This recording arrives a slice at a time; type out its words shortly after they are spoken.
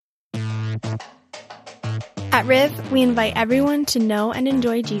At Riv, we invite everyone to know and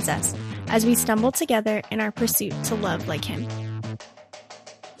enjoy Jesus as we stumble together in our pursuit to love like him.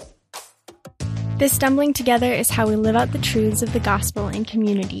 This stumbling together is how we live out the truths of the gospel in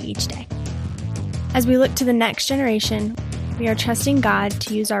community each day. As we look to the next generation, we are trusting God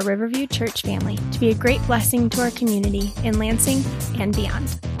to use our Riverview Church family to be a great blessing to our community in Lansing and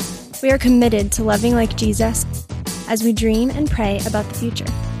beyond. We are committed to loving like Jesus as we dream and pray about the future.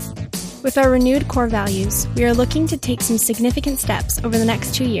 With our renewed core values, we are looking to take some significant steps over the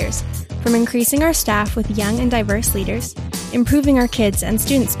next 2 years, from increasing our staff with young and diverse leaders, improving our kids and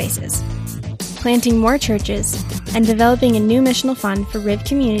student spaces, planting more churches, and developing a new missional fund for Riv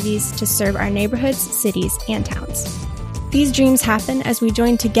communities to serve our neighborhoods, cities, and towns. These dreams happen as we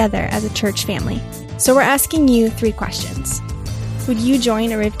join together as a church family. So we're asking you 3 questions. Would you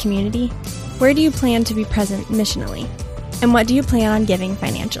join a Riv community? Where do you plan to be present missionally? And what do you plan on giving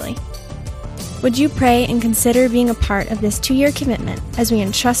financially? Would you pray and consider being a part of this 2-year commitment as we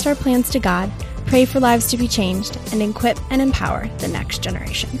entrust our plans to God, pray for lives to be changed, and equip and empower the next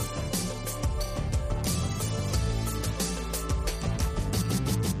generation?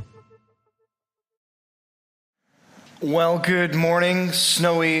 Well, good morning,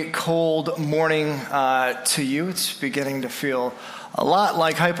 snowy, cold morning to you. It's beginning to feel a lot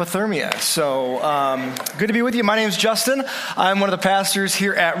like hypothermia. So good to be with you. My name is Justin. I'm one of the pastors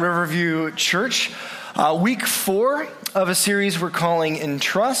here at Riverview Church. Week 4 of a series we're calling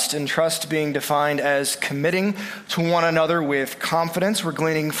Entrust. Entrust being defined as committing to one another with confidence. We're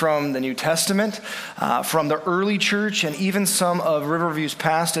gleaning from the New Testament, from the early church, and even some of Riverview's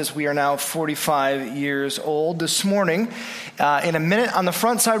past as we are now 45 years old. This morning, in a minute, on the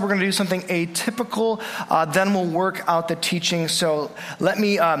front side, we're going to do something atypical. Then we'll work out the teaching. So let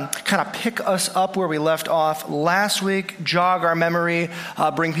me kind of pick us up where we left off last week, jog our memory,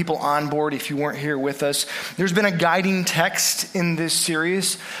 bring people on board if you weren't here with us. There's been a guiding text in this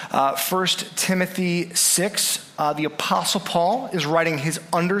series, 1 Timothy 6. The Apostle Paul is writing his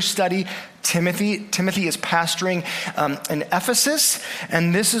understudy, Timothy. Timothy is pastoring in Ephesus,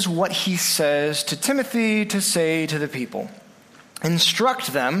 and this is what he says to Timothy to say to the people.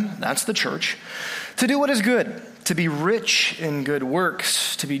 Instruct them, that's the church, to do what is good, to be rich in good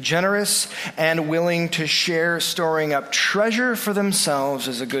works, to be generous and willing to share, storing up treasure for themselves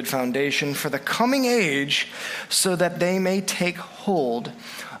as a good foundation for the coming age, so that they may take hold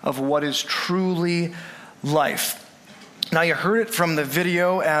of what is truly life. Now, you heard it from the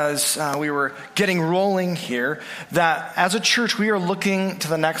video as we were getting rolling here, that as a church, we are looking to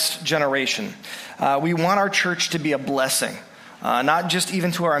the next generation. We want our church to be a blessing. Not just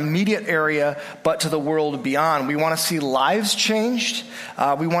even to our immediate area, but to the world beyond. We want to see lives changed.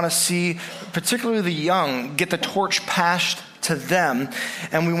 We want to see particularly the young get the torch passed to them,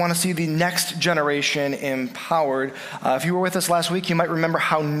 and we want to see the next generation empowered. If you were with us last week, you might remember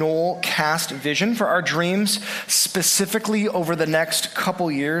how Noel cast vision for our dreams, specifically over the next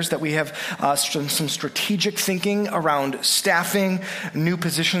couple years, that we have some strategic thinking around staffing, new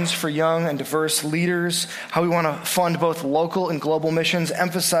positions for young and diverse leaders, how we want to fund both local and global missions,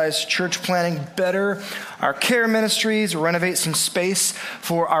 emphasize church planning better, our care ministries, renovate some space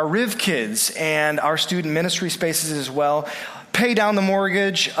for our Riv kids and our student ministry spaces as well, pay down the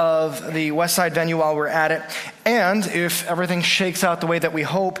mortgage of the Westside venue while we're at it, and if everything shakes out the way that we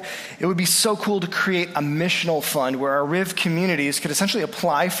hope, it would be so cool to create a missional fund where our Riv communities could essentially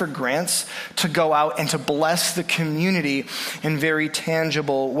apply for grants to go out and to bless the community in very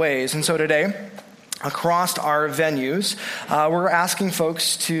tangible ways. And so today, across our venues, we're asking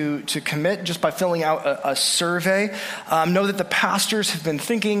folks to commit just by filling out a survey. Know that the pastors have been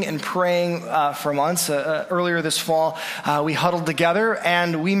thinking and praying for months. Earlier this fall, we huddled together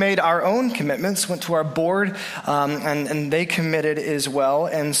and we made our own commitments, went to our board, and they committed as well.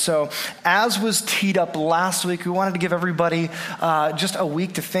 And so as was teed up last week, we wanted to give everybody just a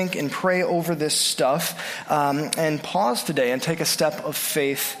week to think and pray over this stuff, and pause today and take a step of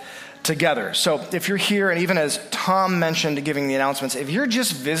faith together. So if you're here, and even as Tom mentioned giving the announcements, if you're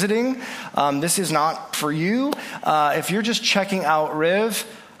just visiting, this is not for you. If you're just checking out Riv,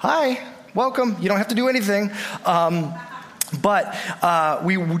 hi, welcome. You don't have to do anything. But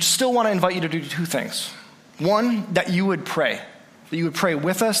we would still want to invite you to do 2 things. One, that you would pray. That you would pray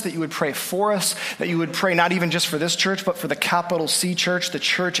with us, that you would pray for us, that you would pray not even just for this church, but for the capital C church, the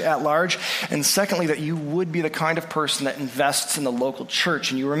church at large. And secondly, that you would be the kind of person that invests in the local church.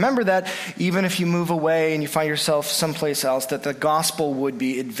 And you remember that even if you move away and you find yourself someplace else, that the gospel would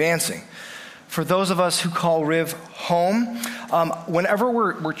be advancing. for those of us who call Riv home, whenever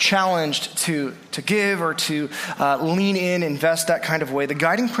we're challenged to give or to lean in, invest that kind of way, the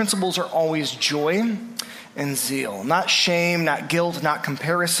guiding principles are always joy and zeal. Not shame, not guilt, not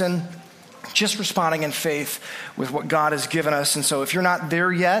comparison, just responding in faith with what God has given us. And so if you're not there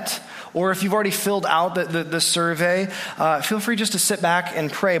yet, or if you've already filled out the survey, feel free just to sit back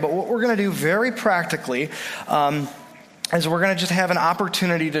and pray. But what we're going to do very practically is we're going to just have an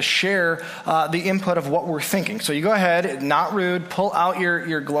opportunity to share the input of what we're thinking. So you go ahead, not rude, pull out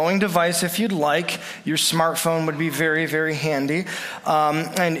your glowing device if you'd like. Your smartphone would be very, very handy.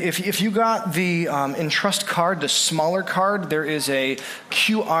 And if you got the Entrust card, the smaller card, there is a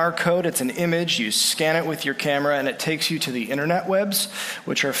QR code. It's an image. You scan it with your camera, and it takes you to the internet webs,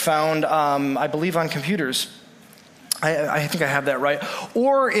 which are found, I believe, on computers. I think I have that right.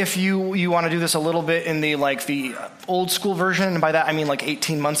 Or if you want to do this a little bit in the old school version, and by that I mean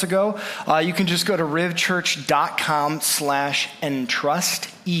 18 months ago, you can just go to rivchurch.com/entrust,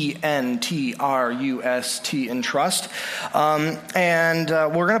 ENTRUST, Entrust. And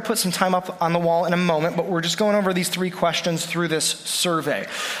we're going to put some time up on the wall in a moment, but we're just going over these 3 questions through this survey.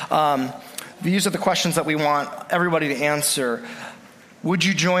 These are the questions that we want everybody to answer. Would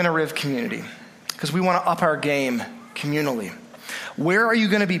you join a Riv community? Because we want to up our game communally. Where are you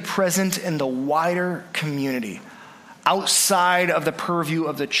going to be present in the wider community, outside of the purview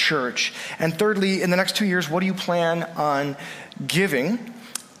of the church? And thirdly, in the next 2 years, what do you plan on giving?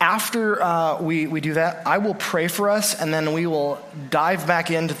 After we do that, I will pray for us, and then we will dive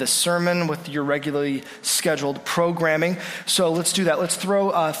back into the sermon with your regularly scheduled programming. So let's do that. Let's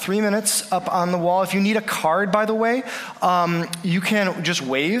throw 3 minutes up on the wall. If you need a card, by the way, you can just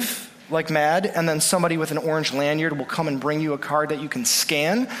wave like mad, and then somebody with an orange lanyard will come and bring you a card that you can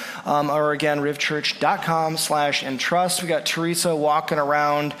scan. Or again, rivchurch.com/entrust. We got Teresa walking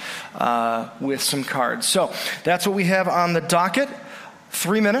around with some cards. So that's what we have on the docket.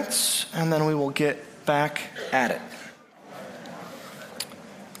 3 minutes, and then we will get back at it.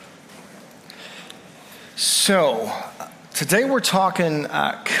 So today we're talking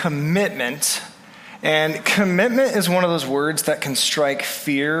commitment. And commitment is one of those words that can strike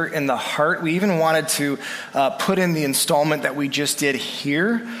fear in the heart. We even wanted to put in the installment that we just did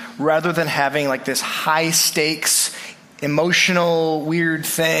here, rather than having this high stakes, emotional, weird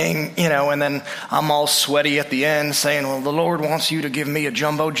thing, and then I'm all sweaty at the end saying, well, the Lord wants you to give me a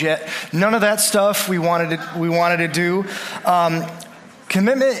jumbo jet. None of that stuff we wanted to do.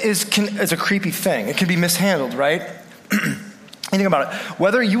 Commitment is a creepy thing. It can be mishandled, right? Think about it.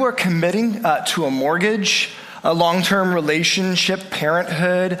 Whether you are committing to a mortgage, a long-term relationship,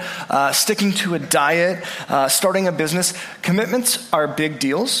 parenthood, sticking to a diet, starting a business, commitments are big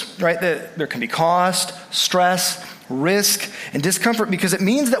deals, right? There can be cost, stress, risk, and discomfort, because it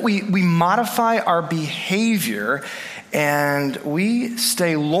means that we modify our behavior and we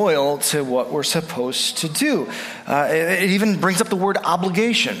stay loyal to what we're supposed to do. It even brings up the word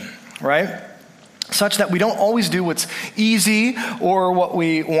obligation, right? Such that we don't always do what's easy or what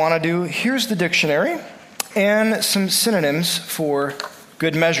we want to do. Here's the dictionary and some synonyms for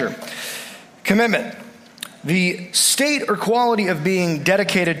good measure. Commitment: the state or quality of being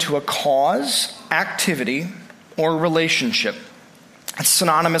dedicated to a cause, activity, or relationship. It's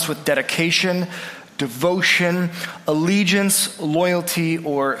synonymous with dedication, devotion, allegiance, loyalty,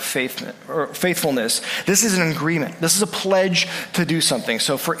 or faithfulness. This is an agreement. This is a pledge to do something.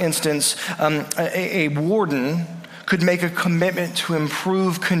 So, for instance, a warden could make a commitment to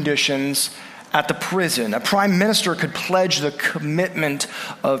improve conditions at the prison. A prime minister could pledge the commitment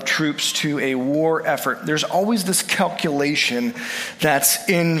of troops to a war effort. There's always this calculation that's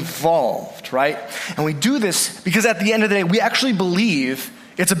involved, right? And we do this because at the end of the day, we actually believe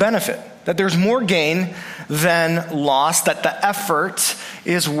it's a benefit, that there's more gain than loss, that the effort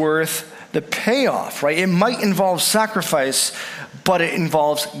is worth the payoff, right? It might involve sacrifice, but it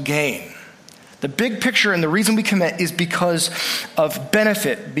involves gain. The big picture and the reason we commit is because of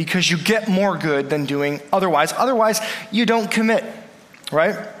benefit, because you get more good than doing otherwise. Otherwise, you don't commit,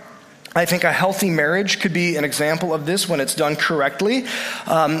 right? I think a healthy marriage could be an example of this when it's done correctly.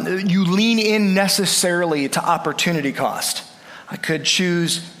 You lean in necessarily to opportunity cost. I could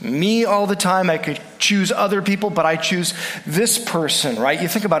choose me all the time. I could choose other people, but I choose this person, right? You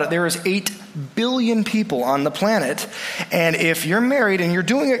think about it. There is 8 billion people on the planet. And if you're married and you're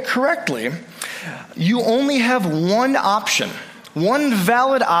doing it correctly, you only have one option, one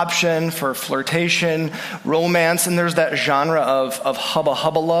valid option for flirtation, romance, and there's that genre of hubba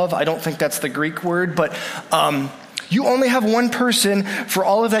hubba love. I don't think that's the Greek word, but you only have one person. For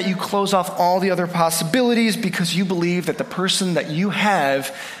all of that, you close off all the other possibilities because you believe that the person that you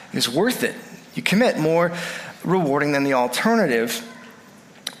have is worth it. you commit, more rewarding than the alternative,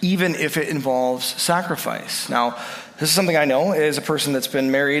 even if it involves sacrifice. Now, this is something I know as a person that's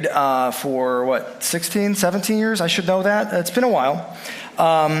been married for, 16, 17 years? I should know that. It's been a while.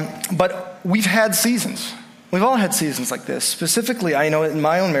 But we've had seasons. We've all had seasons like this. Specifically, I know in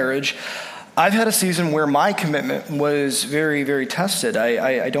my own marriage, I've had a season where my commitment was very, very tested.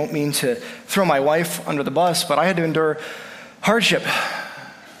 I don't mean to throw my wife under the bus, but I had to endure hardship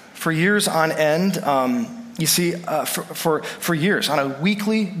for years on end. You see, for years, on a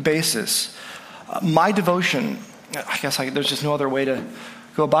weekly basis, my devotion, I guess there's just no other way to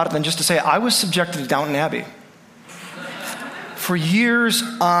go about it than just to say I was subjected to Downton Abbey for years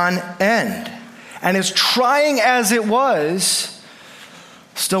on end. And as trying as it was,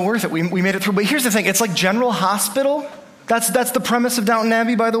 still worth it. We made it through. But here's the thing. It's like General Hospital. That's the premise of Downton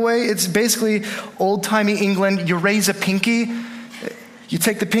Abbey, by the way. It's basically old-timey England. You raise a pinky. You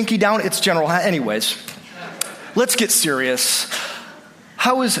take the pinky down. It's General. Anyways, let's get serious.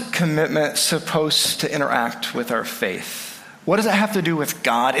 How is commitment supposed to interact with our faith? What does it have to do with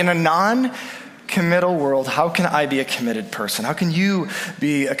God? In a non-committal world, how can I be a committed person? How can you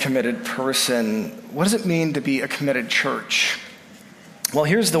be a committed person? What does it mean to be a committed church? Well,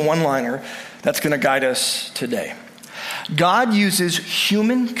 here's the one-liner that's going to guide us today. God uses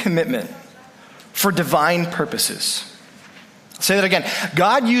human commitment for divine purposes. I'll say that again.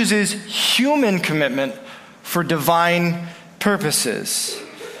 God uses human commitment for divine purposes.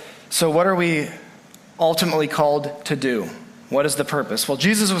 So what are we ultimately called to do? What is the purpose? Well,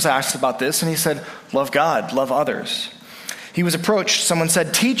 Jesus was asked about this, and he said, love God, love others. He was approached. Someone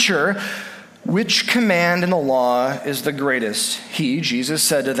said, Teacher, which command in the law is the greatest? He, Jesus,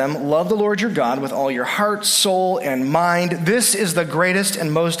 said to them, love the Lord your God with all your heart, soul, and mind. This is the greatest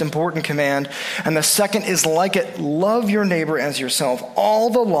and most important command. And the second is like it, love your neighbor as yourself. All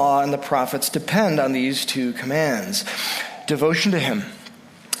the law and the prophets depend on these two commands. Devotion to him.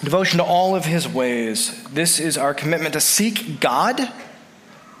 Devotion to all of his ways. This is our commitment to seek God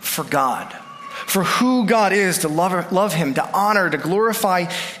for God. For who God is, to love him, to honor, to glorify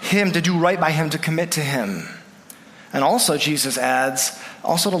him, to do right by him, to commit to him. And also, Jesus adds,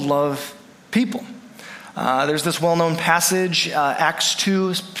 also to love people. There's this well-known passage, Acts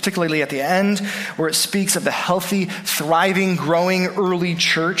 2, particularly at the end, where it speaks of the healthy, thriving, growing early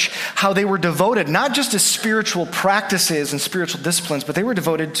church, how they were devoted not just to spiritual practices and spiritual disciplines, but they were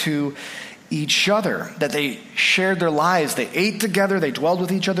devoted to each other, that they shared their lives, they ate together, they dwelled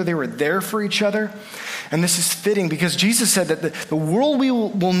with each other, they were there for each other. And this is fitting because Jesus said that the world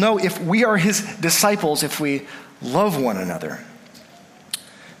will know if we are his disciples, if we love one another.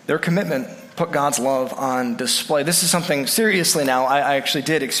 Their commitment put God's love on display. This is something, seriously now, I actually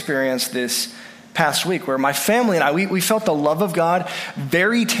did experience this past week where my family and I, we felt the love of God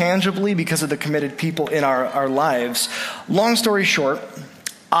very tangibly because of the committed people in our lives. Long story short,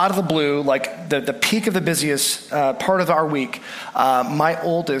 out of the blue, like the peak of the busiest part of our week, my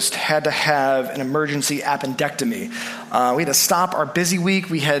oldest had to have an emergency appendectomy. We had to stop our busy week.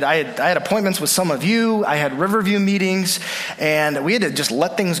 I had appointments with some of you. I had Riverview meetings, and we had to just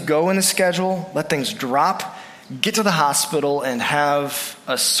let things go in the schedule, let things drop, get to the hospital, and have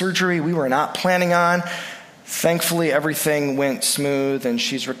a surgery we were not planning on. Thankfully, everything went smooth, and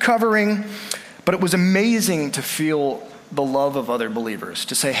she's recovering. But it was amazing to feel the love of other believers,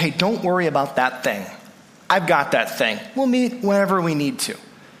 to say, hey, don't worry about that thing. I've got that thing. We'll meet whenever we need to.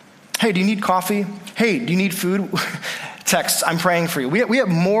 Hey, do you need coffee? Hey, do you need food? Texts, I'm praying for you. We have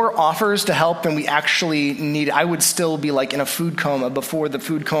more offers to help than we actually need. I would still be like in a food coma before the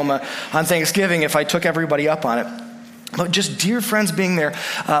food coma on Thanksgiving if I took everybody up on it. But just dear friends being there.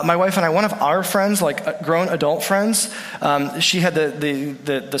 My wife and I, one of our friends, like grown adult friends, she had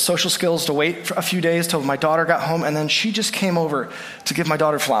the social skills to wait for a few days till my daughter got home, and then she just came over to give my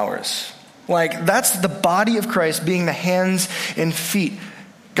daughter flowers. Like, that's the body of Christ being the hands and feet.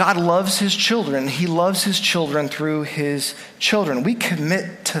 God loves his children. He loves his children through his children. We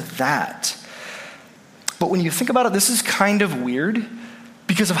commit to that. But when you think about it, this is kind of weird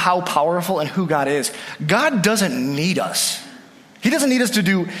because of how powerful and who God is. God doesn't need us. He doesn't need us to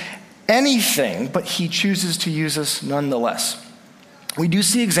do anything, but he chooses to use us nonetheless. We do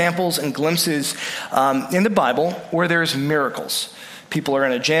see examples and glimpses in the Bible where there's miracles. People are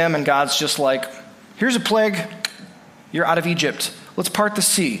in a jam and God's just like, here's a plague, you're out of Egypt. Let's part the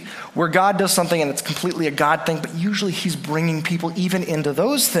sea. Where God does something and it's completely a God thing, but usually he's bringing people even into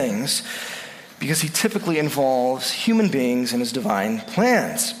those things because he typically involves human beings in his divine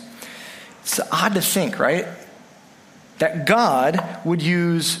plans. It's odd to think, right? That God would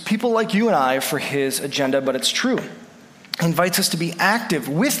use people like you and I for his agenda, but it's true. He invites us to be active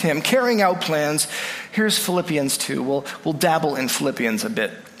with him, carrying out plans. Here's Philippians 2. We'll dabble in Philippians a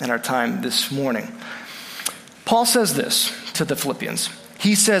bit in our time this morning. Paul says this to the Philippians.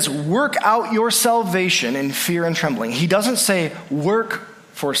 He says, work out your salvation in fear and trembling. He doesn't say work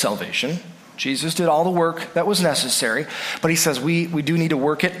for salvation. Jesus did all the work that was necessary, but he says we do need to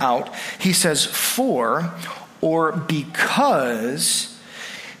work it out. He says for or because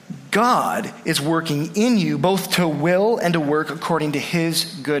God is working in you both to will and to work according to his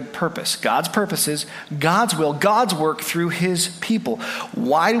good purpose. God's purposes, God's will, God's work through his people.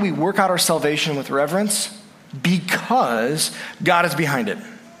 Why do we work out our salvation with reverence? Because God is behind it.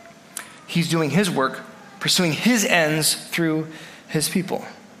 He's doing his work, pursuing his ends through his people.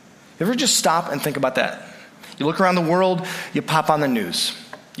 You ever just stop and think about that? You look around the world, you pop on the news,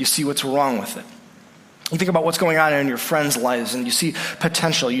 you see what's wrong with it. You think about what's going on in your friends' lives, and you see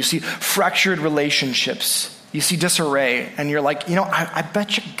potential, you see fractured relationships, you see disarray, and you're like, I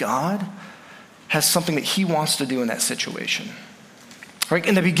bet you God has something that he wants to do in that situation. Right?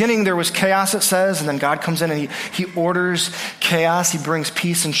 In the beginning, there was chaos, it says, and then God comes in and he orders chaos, he brings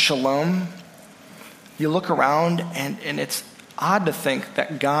peace and shalom. You look around, and it's odd to think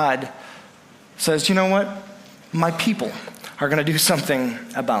that God says, you know what? My people are going to do something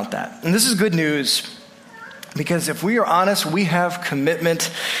about that. And this is good news. Because if we are honest, we have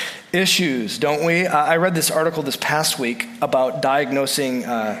commitment issues, don't we? I read this article this past week about diagnosing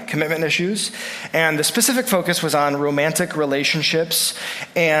commitment issues, and the specific focus was on romantic relationships,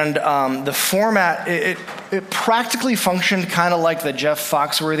 and the format, it practically functioned kind of like the Jeff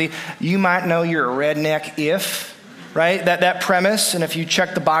Foxworthy, you might know you're a redneck if, right? That premise, and if you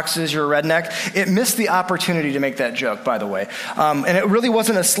check the boxes, you're a redneck. It missed the opportunity to make that joke, by the way. And it really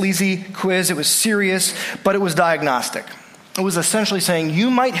wasn't a sleazy quiz. It was serious, but it was diagnostic. It was essentially saying, you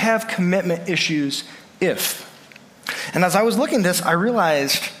might have commitment issues if. And as I was looking at this, I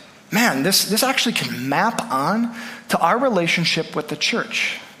realized, man, this actually can map on to our relationship with the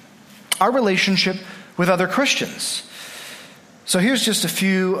church, our relationship with other Christians. So here's just a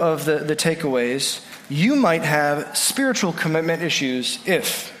few of the takeaways. You might have spiritual commitment issues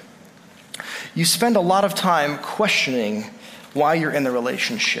if you spend a lot of time questioning why you're in the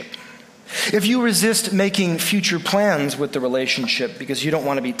relationship. If you resist making future plans with the relationship because you don't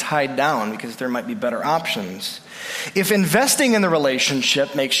want to be tied down because there might be better options. If investing in the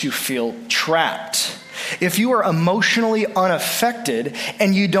relationship makes you feel trapped. If you are emotionally unaffected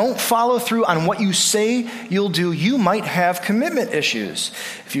and you don't follow through on what you say you'll do, you might have commitment issues.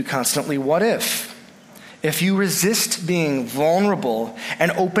 If you constantly what if you resist being vulnerable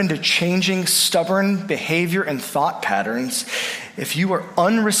and open to changing stubborn behavior and thought patterns, if you are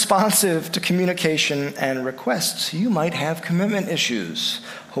unresponsive to communication and requests, you might have commitment issues.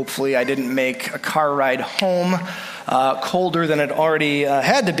 Hopefully I didn't make a car ride home colder than it already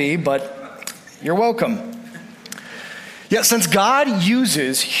had to be, but you're welcome. Yet since God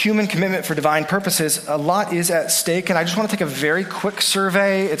uses human commitment for divine purposes, a lot is at stake, and I just want to take a very quick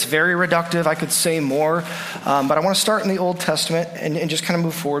survey. It's very reductive. I could say more, but I want to start in the Old Testament and just kind of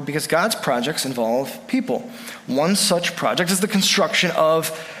move forward because God's projects involve people. One such project is the construction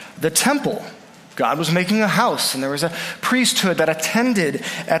of the temple. God was making a house, and there was a priesthood that attended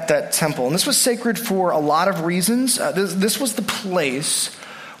at that temple, and this was sacred for a lot of reasons. This was the place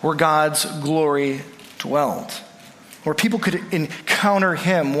where God's glory dwelled, where people could encounter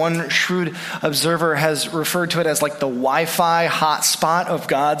him. One shrewd observer has referred to it as like the Wi-Fi hotspot of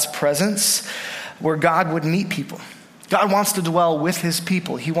God's presence, where God would meet people. God wants to dwell with his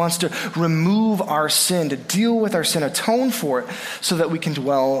people. He wants to remove our sin, to deal with our sin, atone for it, so that we can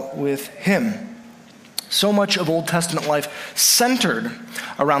dwell with him. So much of Old Testament life centered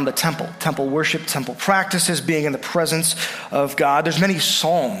around the temple worship, temple practices, being in the presence of God. There's many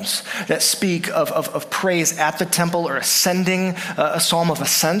psalms that speak of praise at the temple or ascending, a psalm of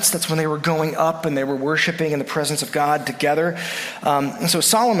ascents. That's when they were going up and they were worshiping in the presence of God together. And so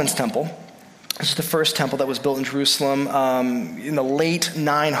Solomon's temple, this is the first temple that was built in Jerusalem. In the late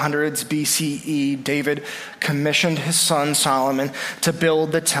 900s BCE, David commissioned his son Solomon to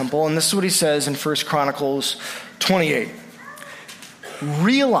build the temple. And this is what he says in 1 Chronicles 28.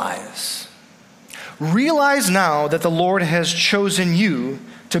 Realize now that the Lord has chosen you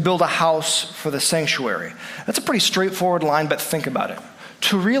to build a house for the sanctuary. That's a pretty straightforward line, but think about it.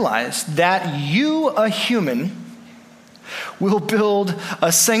 To realize that you, a human, will build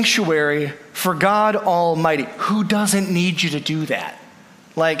a sanctuary for God Almighty, who doesn't need you to do that.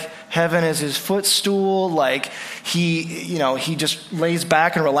 Like heaven is his footstool, like he just lays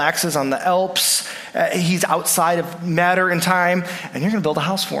back and relaxes on the Alps. He's outside of matter and time, and you're going to build a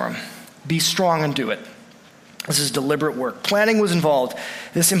house for him. Be strong and do it. This is deliberate work. Planning was involved.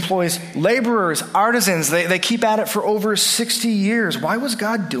 This employs laborers, artisans. They keep at it for over 60 years. Why was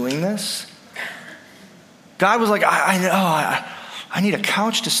God doing this? God was like, I need a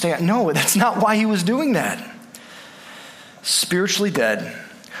couch to stay on. No, that's not why he was doing that. Spiritually dead,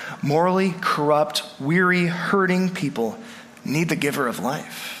 morally corrupt, weary, hurting people need the giver of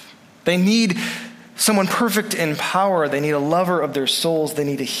life. They need someone perfect in power. They need a lover of their souls. They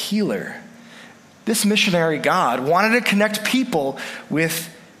need a healer. This missionary God wanted to connect people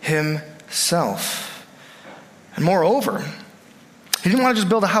with himself. And moreover, he didn't want to just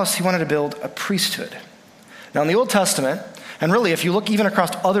build a house. He wanted to build a priesthood. Now in the Old Testament, and really if you look even across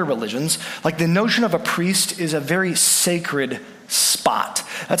other religions, like the notion of a priest is a very sacred spot.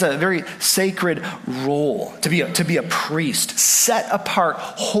 That's a very sacred role, to be a priest, set apart,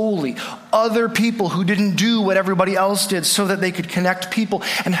 holy, other people who didn't do what everybody else did so that they could connect people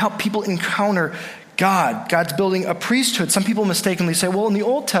and help people encounter God. God's building a priesthood. Some people mistakenly say, well, in the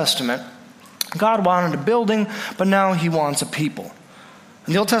Old Testament, God wanted a building, but now he wants a people.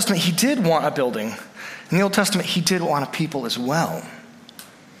 In the Old Testament, he did want a building. In the Old Testament, he did want a people as well.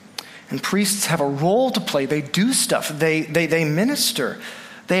 And priests have a role to play. They do stuff. They minister.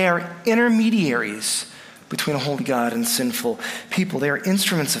 They are intermediaries between a holy God and sinful people. They are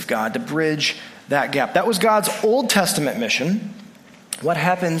instruments of God to bridge that gap. That was God's Old Testament mission. What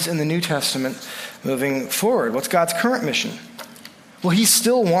happens in the New Testament moving forward? What's God's current mission? Well, he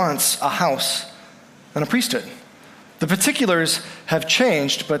still wants a house and a priesthood. The particulars have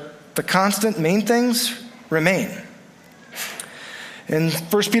changed, but the constant main things remain. In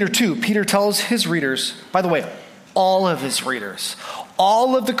 1 Peter 2, Peter tells his readers, by the way, all of his readers,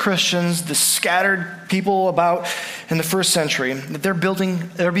 all of the Christians, the scattered people about in the first century, that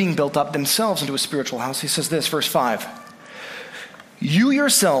they're being built up themselves into a spiritual house. He says this, verse 5, you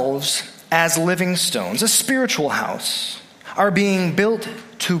yourselves as living stones, a spiritual house, are being built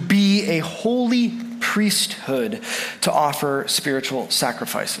to be a holy priesthood to offer spiritual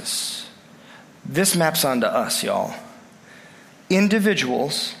sacrifices. This maps onto us, y'all.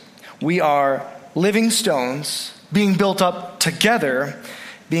 Individuals, we are living stones being built up together,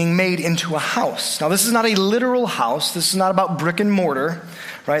 being made into a house. Now, this is not a literal house. This is not about brick and mortar,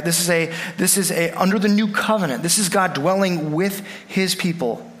 right? This is a under the new covenant. This is God dwelling with his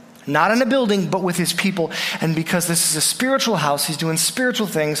people, not in a building, but with his people. And because this is a spiritual house, he's doing spiritual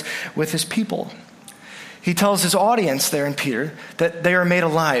things with his people. He tells his audience there in Peter that they are made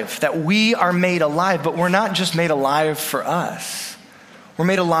alive, that we are made alive, but we're not just made alive for us. We're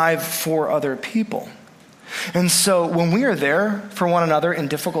made alive for other people. And so when we are there for one another in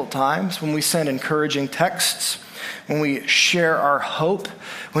difficult times, when we send encouraging texts, when we share our hope,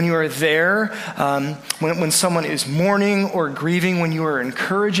 when you are there, when someone is mourning or grieving, when you are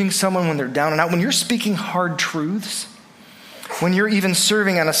encouraging someone when they're down and out, when you're speaking hard truths, when you're even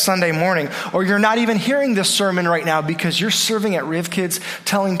serving on a Sunday morning, or you're not even hearing this sermon right now because you're serving at Riv Kids,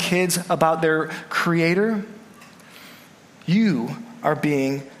 telling kids about their Creator, you are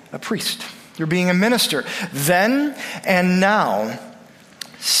being a priest. You're being a minister. Then and now,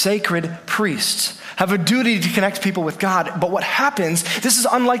 sacred priests have a duty to connect people with God. But what happens, this is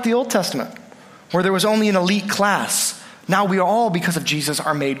unlike the Old Testament, where there was only an elite class. Now we are all, because of Jesus,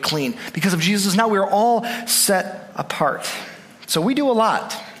 are made clean. Because of Jesus, now we are all set apart. So we do a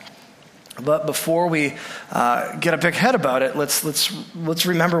lot. But before we get a big head about it, let's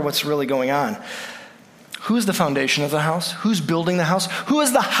remember what's really going on. Who's the foundation of the house? Who's building the house? Who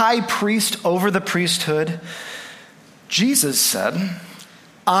is the high priest over the priesthood? Jesus said,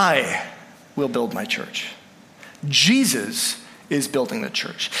 I will build my church. Jesus is building the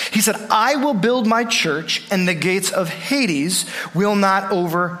church. He said, I will build my church, and the gates of Hades will not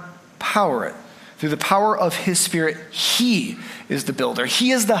overpower it. Through the power of his Spirit, he is the builder. He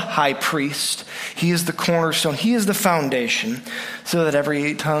is the high priest. He is the cornerstone. He is the foundation, so that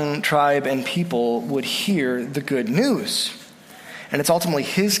every tongue, tribe, and people would hear the good news. And it's ultimately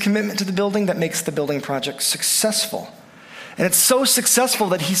his commitment to the building that makes the building project successful. And it's so successful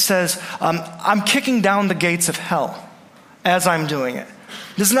that he says, I'm kicking down the gates of hell as I'm doing it.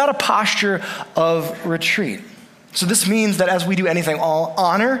 This is not a posture of retreat. So this means that as we do anything, all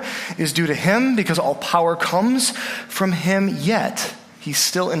honor is due to him because all power comes from him, yet he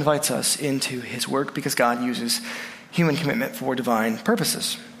still invites us into his work because God uses human commitment for divine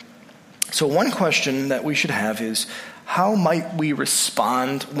purposes. So one question that we should have is, how might we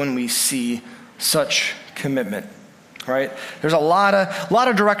respond when we see such commitment? Right? There's a lot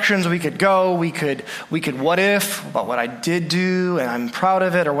of directions we could go. We could what if about what I did do and I'm proud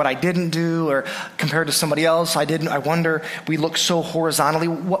of it, or what I didn't do, or compared to somebody else I didn't. I wonder, we look so horizontally.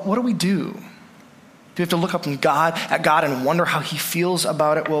 What do we do? we have to look up at God and wonder how he feels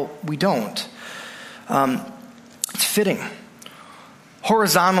about it? Well, we don't. It's fitting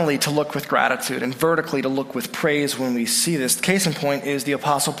horizontally to look with gratitude and vertically to look with praise when we see this. The case in point is the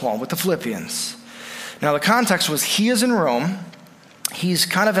Apostle Paul with the Philippians. Now, the context was he is in Rome. He's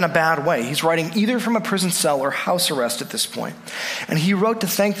kind of in a bad way. He's writing either from a prison cell or house arrest at this point. And he wrote to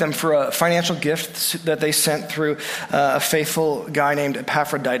thank them for a financial gift that they sent through a faithful guy named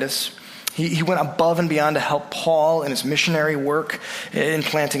Epaphroditus. He went above and beyond to help Paul in his missionary work in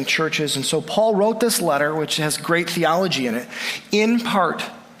planting churches. And so Paul wrote this letter, which has great theology in it, in part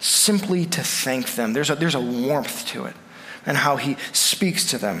simply to thank them. There's a warmth to it and how he speaks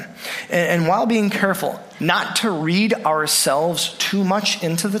to them. And while being careful not to read ourselves too much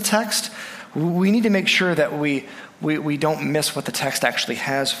into the text, we need to make sure that we don't miss what the text actually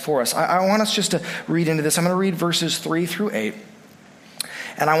has for us. I want us just to read into this. I'm going to read verses 3 through 8.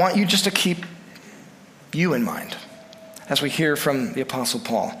 And I want you just to keep you in mind as we hear from the Apostle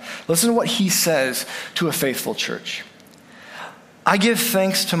Paul. Listen to what he says to a faithful church. I give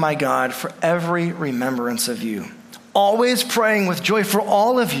thanks to my God for every remembrance of you, always praying with joy for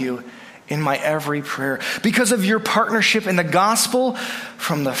all of you in my every prayer, because of your partnership in the gospel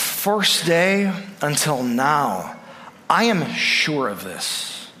from the first day until now. I am sure of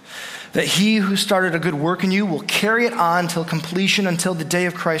this, that he who started a good work in you will carry it on till completion until the day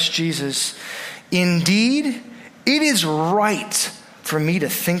of Christ Jesus. Indeed, it is right for me to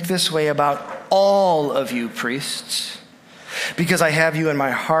think this way about all of you priests, because I have you in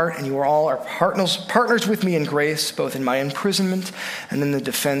my heart, and you are all our partners with me in grace, both in my imprisonment and in the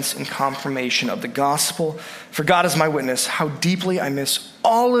defense and confirmation of the gospel. For God is my witness, how deeply I miss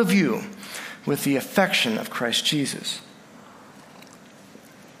all of you with the affection of Christ Jesus.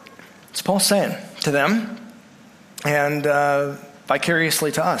 It's Paul saying to them, and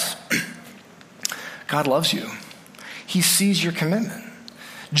vicariously to us, God loves you. He sees your commitment.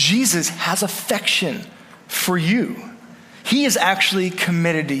 Jesus has affection for you. He is actually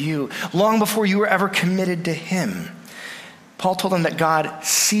committed to you long before you were ever committed to him. Paul told them that God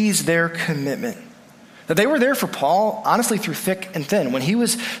sees their commitment, that they were there for Paul, honestly, through thick and thin. When he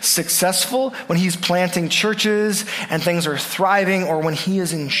was successful, when he's planting churches and things are thriving, or when he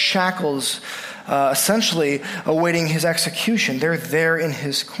is in shackles, essentially awaiting his execution, they're there in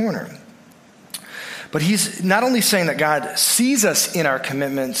his corner. But he's not only saying that God sees us in our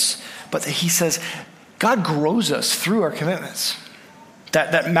commitments, but that he says God grows us through our commitments.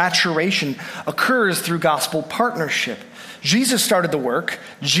 That maturation occurs through gospel partnership. Jesus started the work.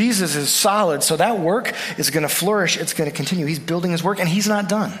 Jesus is solid, so that work is going to flourish. It's going to continue. He's building his work, and he's not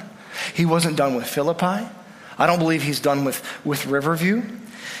done. He wasn't done with Philippi. I don't believe he's done with Riverview.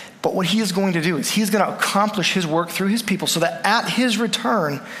 But what he is going to do is he's going to accomplish his work through his people so that at his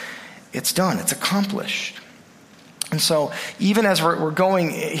return, it's done. It's accomplished. And so even as we're going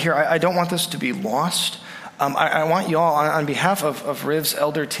here, I don't want this to be lost. I want you all, on behalf of Riv's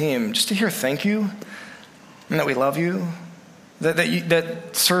elder team, just to hear thank you and that we love you.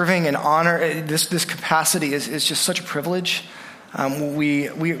 That serving and honor, this capacity is just such a privilege. We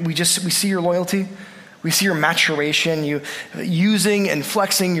see your loyalty. We see your maturation, you using and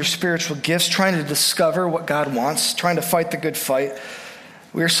flexing your spiritual gifts, trying to discover what God wants, trying to fight the good fight.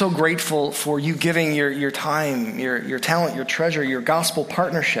 We are so grateful for you giving your time, your talent, your treasure, your gospel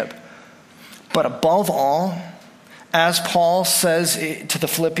partnership. But above all, as Paul says to the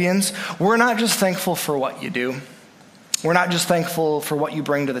Philippians, we're not just thankful for what you do. We're not just thankful for what you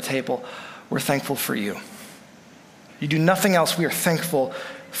bring to the table. We're thankful for you. You do nothing else. We are thankful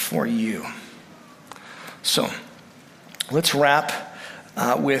for you. So let's wrap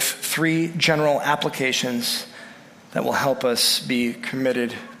with 3 general applications that will help us be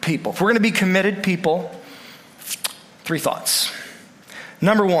committed people. If we're going to be committed people, 3 thoughts.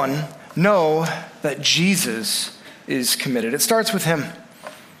 Number 1, know that Jesus is committed. It starts with him.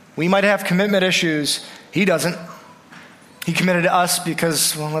 We might have commitment issues. He doesn't. He committed to us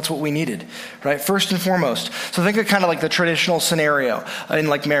because, well, that's what we needed, right? First and foremost. So think of kind of like the traditional scenario in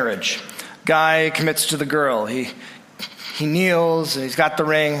like marriage. Guy commits to the girl. He kneels, he's got the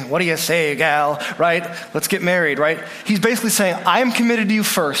ring. What do you say, gal? Right? Let's get married, right? He's basically saying, I'm committed to you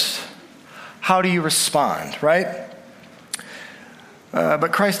first. How do you respond, right?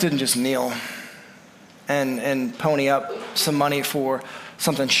 But Christ didn't just kneel and pony up some money for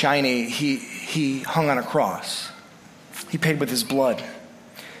something shiny. He hung on a cross. He paid with his blood.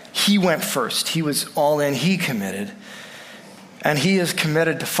 He went first. He was all in. He committed. And he is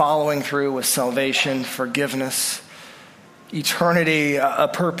committed to following through with salvation, forgiveness, eternity, a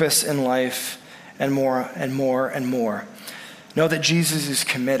purpose in life, and more and more and more. Know that Jesus is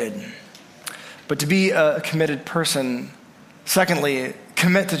committed. But to be a committed person, secondly,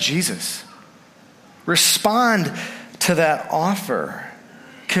 commit to Jesus. Respond to that offer.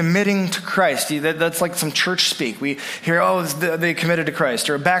 Committing to Christ. That's like some church speak. We hear, oh, they committed to Christ.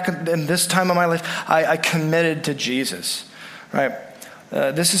 Or back in this time of my life, I committed to Jesus. Right?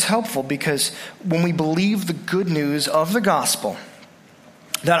 This is helpful because when we believe the good news of the gospel,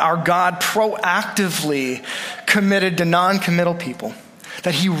 that our God proactively committed to non-committal people,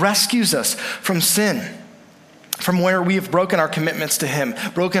 that he rescues us from sin, from where we have broken our commitments to him,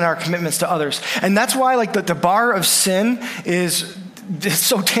 broken our commitments to others. And that's why like the bar of sin is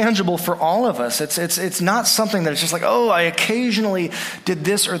so tangible for all of us. It's not something that it's just like, oh, I occasionally did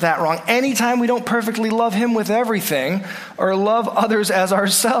this or that wrong. Anytime we don't perfectly love him with everything or love others as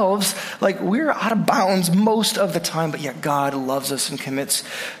ourselves, like we're out of bounds most of the time, but yet God loves us and commits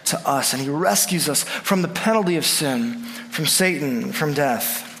to us, and he rescues us from the penalty of sin, from Satan, from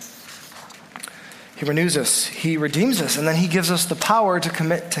death. He renews us, he redeems us, and then he gives us the power to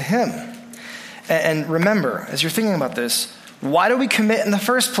commit to him. And remember, as you're thinking about this, why do we commit in the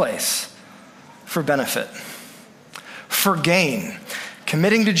first place? For benefit, for gain.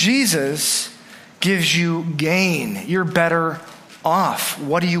 Committing to Jesus gives you gain. You're better off.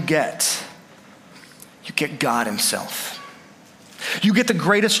 What do you get? You get God himself. You get the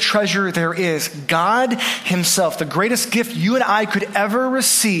greatest treasure there is. God himself. The greatest gift you and I could ever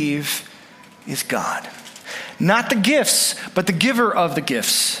receive is God. Not the gifts, but the giver of the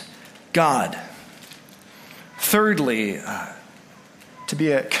gifts, God. Thirdly, to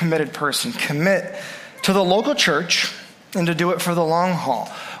be a committed person, commit to the local church and to do it for the long haul.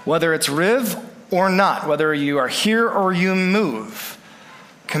 Whether it's Riv or not, whether you are here or you move,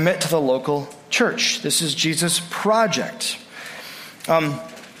 commit to the local church. This is Jesus' project.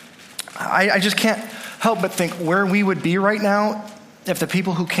 I just can't help but think where we would be right now if the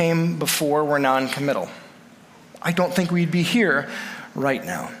people who came before were non-committal. I don't think we'd be here right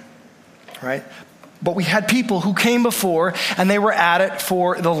now, right? But we had people who came before, and they were at it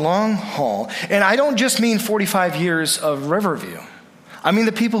for the long haul. And I don't just mean 45 years of Riverview. I mean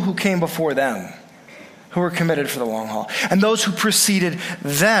the people who came before them, who were committed for the long haul. And those who preceded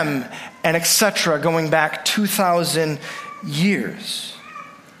them, and etc., going back 2,000 years.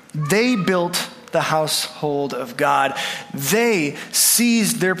 They built the household of God. They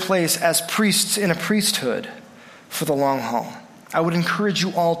seized their place as priests in a priesthood for the long haul. I would encourage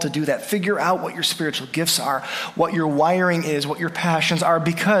you all to do that. Figure out what your spiritual gifts are, what your wiring is, what your passions are,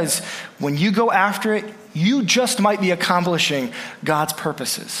 because when you go after it, you just might be accomplishing God's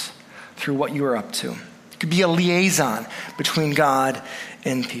purposes through what you are up to. It could be a liaison between God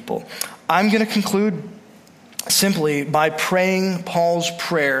and people. I'm going to conclude simply by praying Paul's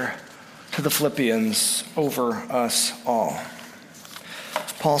prayer to the Philippians over us all.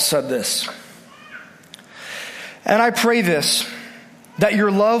 Paul said this, "And I pray this, that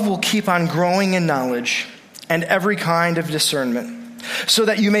your love will keep on growing in knowledge and every kind of discernment, so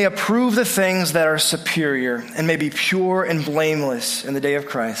that you may approve the things that are superior and may be pure and blameless in the day of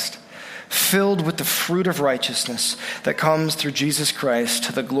Christ, filled with the fruit of righteousness that comes through Jesus Christ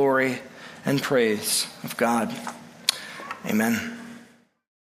to the glory and praise of God." Amen.